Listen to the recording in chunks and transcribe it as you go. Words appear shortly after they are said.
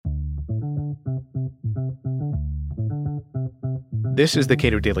This is the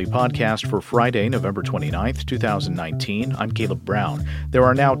Cato Daily Podcast for Friday, November 29th, 2019. I'm Caleb Brown. There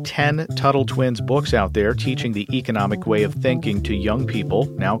are now 10 Tuttle Twins books out there teaching the economic way of thinking to young people.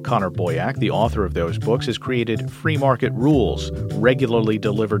 Now, Connor Boyack, the author of those books, has created Free Market Rules, regularly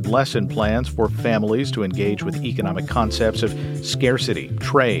delivered lesson plans for families to engage with economic concepts of scarcity,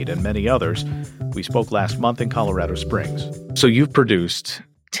 trade, and many others. We spoke last month in Colorado Springs. So you've produced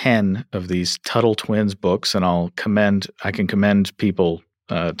 10 of these Tuttle Twins books, and I can commend people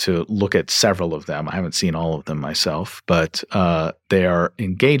to look at several of them. I haven't seen all of them myself, but they are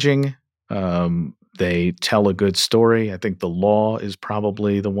engaging. They tell a good story. I think The Law is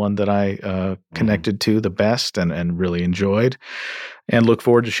probably the one that I connected to the best and really enjoyed, and look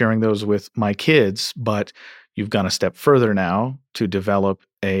forward to sharing those with my kids. But you've gone a step further now to develop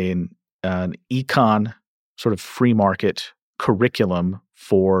an econ sort of free market curriculum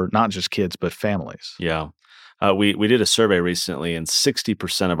for not just kids, but families. Yeah. We did a survey recently, and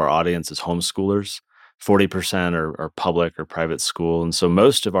 60% of our audience is homeschoolers, 40% are public or private school. And so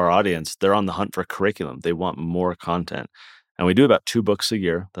most of our audience, they're on the hunt for curriculum. They want more content. And we do about 2 books a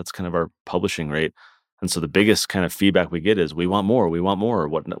year. That's kind of our publishing rate. And so the biggest kind of feedback we get is, we want more.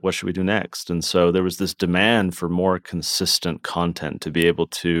 What should we do next? And so there was this demand for more consistent content to be able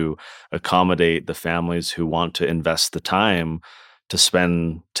to accommodate the families who want to invest the time to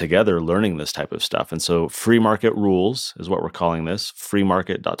spend together learning this type of stuff. And so Free Market Rules is what we're calling this,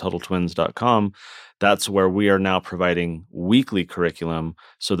 freemarket.tuttletwins.com. That's where we are now providing weekly curriculum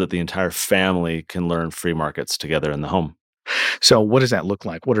so that the entire family can learn free markets together in the home. So what does that look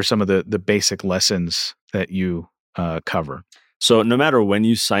like? What are some of the basic lessons that you cover? So no matter when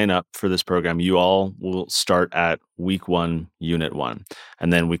you sign up for this program, you all will start at week 1, unit 1,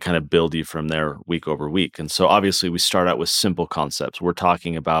 and then we kind of build you from there week over week. And so obviously we start out with simple concepts. We're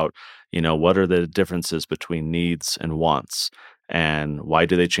talking about, what are the differences between needs and wants, and why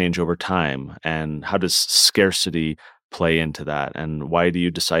do they change over time, and how does scarcity play into that, and why do you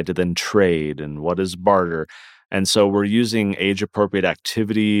decide to then trade, and what is barter? And so we're using age-appropriate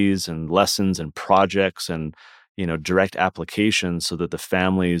activities and lessons and projects and direct applications so that the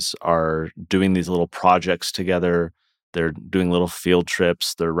families are doing these little projects together. They're doing little field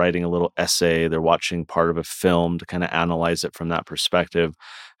trips. They're writing a little essay. They're watching part of a film to kind of analyze it from that perspective.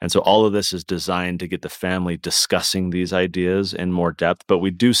 And so all of this is designed to get the family discussing these ideas in more depth. But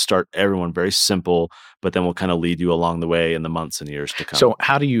we do start everyone very simple, but then we'll kind of lead you along the way in the months and years to come. So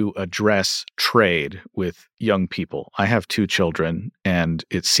how do you address trade with young people? I have 2 children, and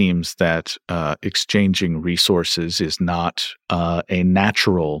it seems that exchanging resources is not a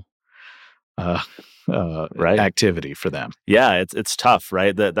natural activity for them. Yeah, it's tough,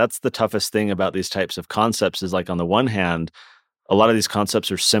 right? That's the toughest thing about these types of concepts is, like, on the one hand, a lot of these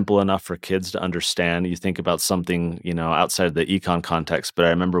concepts are simple enough for kids to understand. You think about something, outside the econ context, but I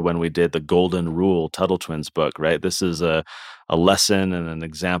remember when we did the Golden Rule Tuttle Twins book, right? This is a lesson and an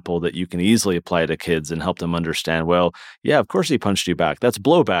example that you can easily apply to kids and help them understand, well, yeah, of course he punched you back. That's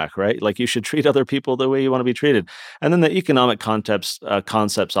blowback, right? Like, you should treat other people the way you want to be treated. And then the economic concepts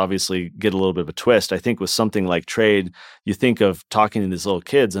obviously get a little bit of a twist. I think with something like trade, you think of talking to these little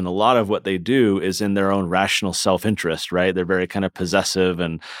kids, and a lot of what they do is in their own rational self-interest, right? They're very kind of possessive.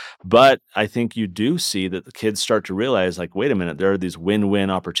 But I think you do see that the kids start to realize, like, wait a minute, there are these win-win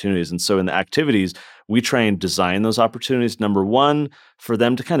opportunities. And so in the activities, we try and design those opportunities. Number one, for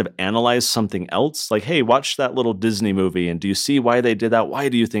them to kind of analyze something else. Like, hey, watch that little Disney movie, and do you see why they did that? Why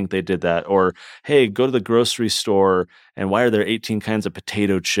do you think they did that? Or, hey, go to the grocery store, and why are there 18 kinds of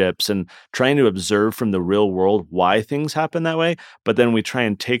potato chips? And trying to observe from the real world why things happen that way. But then we try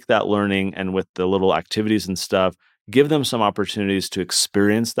and take that learning, and with the little activities and stuff, give them some opportunities to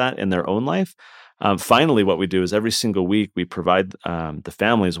experience that in their own life. Finally, what we do is every single week, we provide the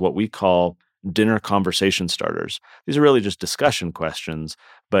families what we call dinner conversation starters. These are really just discussion questions,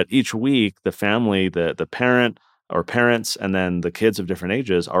 but each week the family, the parent or parents, and then the kids of different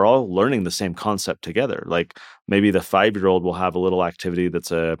ages are all learning the same concept together. Like, maybe the 5-year-old will have a little activity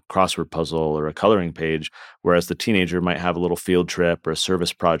that's a crossword puzzle or a coloring page, whereas the teenager might have a little field trip or a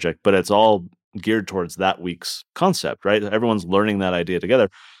service project, but it's all geared towards that week's concept, right? Everyone's learning that idea together.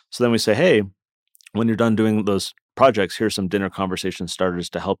 So then we say, hey, when you're done doing those projects, here's some dinner conversation starters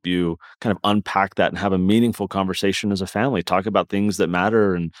to help you kind of unpack that and have a meaningful conversation as a family. Talk about things that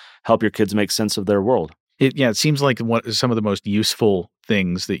matter and help your kids make sense of their world. It seems like some of the most useful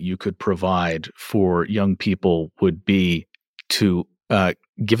things that you could provide for young people would be to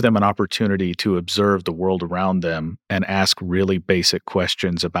give them an opportunity to observe the world around them and ask really basic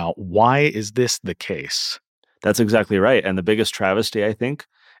questions about, why is this the case? That's exactly right. And the biggest travesty, I think,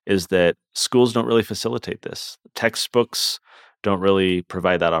 is that schools don't really facilitate this. Textbooks don't really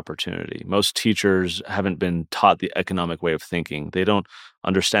provide that opportunity. Most teachers haven't been taught the economic way of thinking. They don't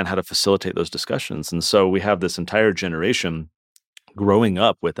understand how to facilitate those discussions. And so we have this entire generation growing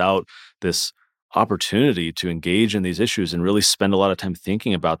up without this opportunity to engage in these issues and really spend a lot of time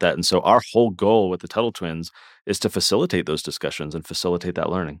thinking about that. And so our whole goal with the Tuttle Twins is to facilitate those discussions and facilitate that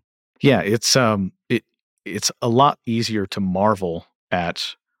learning. Yeah, it's a lot easier to marvel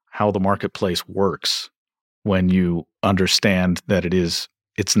at how the marketplace works when you understand that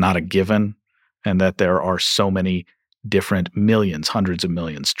it's not a given and that there are so many different millions, hundreds of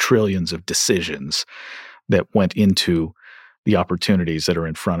millions, trillions of decisions that went into the opportunities that are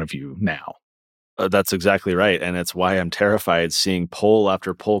in front of you now. That's exactly right. And it's why I'm terrified seeing poll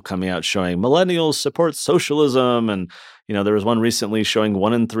after poll coming out showing millennials support socialism. And, there was one recently showing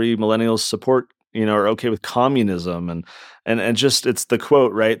 1 in 3 millennials support, are okay with communism. And just, it's the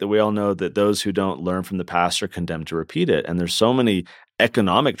quote, right, that we all know that those who don't learn from the past are condemned to repeat it. And there's so many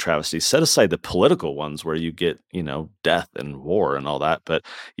economic travesties, set aside the political ones where you get, death and war and all that. But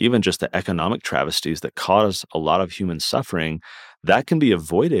even just the economic travesties that cause a lot of human suffering, that can be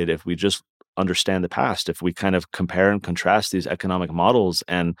avoided if we just understand the past, if we kind of compare and contrast these economic models.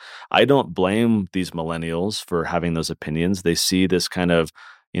 And I don't blame these millennials for having those opinions. They see this kind of,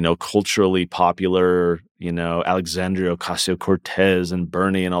 culturally popular, Alexandria Ocasio-Cortez and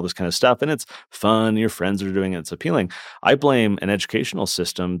Bernie and all this kind of stuff. And it's fun. Your friends are doing it. It's appealing. I blame an educational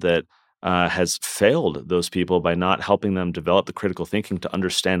system that has failed those people by not helping them develop the critical thinking to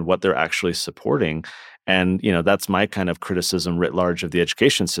understand what they're actually supporting. And, that's my kind of criticism writ large of the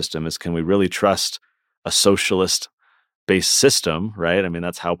education system is, can we really trust a socialist-based system, right? I mean,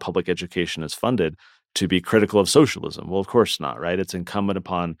 that's how public education is funded, to be critical of socialism. Well, of course not, right? It's incumbent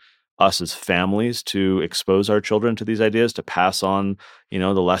upon us as families to expose our children to these ideas, to pass on, the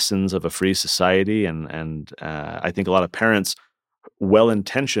lessons of a free society. And I think a lot of parents,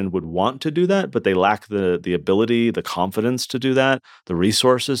 well-intentioned, would want to do that, but they lack the ability, the confidence to do that, the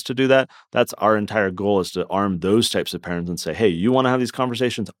resources to do that. That's our entire goal, is to arm those types of parents and say, hey, you want to have these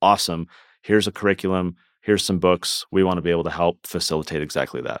conversations? Awesome. Here's a curriculum. Here's some books. We want to be able to help facilitate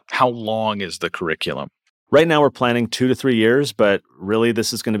exactly that. How long is the curriculum? Right now, we're planning 2 to 3 years, but really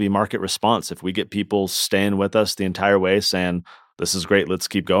this is going to be market response. If we get people staying with us the entire way saying, this is great, let's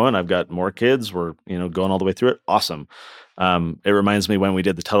keep going. I've got more kids. We're, going all the way through it. Awesome. It reminds me when we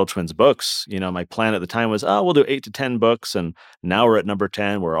did the Tuttle Twins books, my plan at the time was, we'll do 8 to 10 books. And now we're at number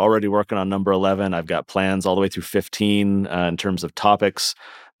 10. We're already working on number 11. I've got plans all the way through 15 in terms of topics.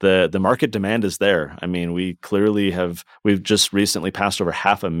 The market demand is there. I mean, we've just recently passed over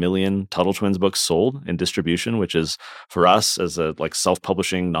 500,000 Tuttle Twins books sold in distribution, which is, for us as a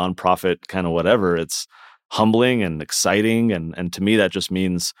self-publishing nonprofit kind of whatever, it's humbling and exciting. And to me, that just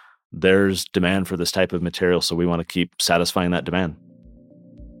means there's demand for this type of material. So we want to keep satisfying that demand.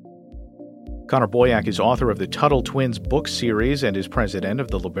 Connor Boyack is author of the Tuttle Twins book series and is president of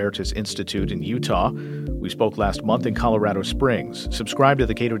the Libertas Institute in Utah. We spoke last month in Colorado Springs. Subscribe to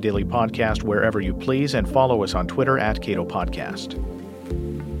the Cato Daily Podcast wherever you please and follow us on Twitter @Cato Podcast.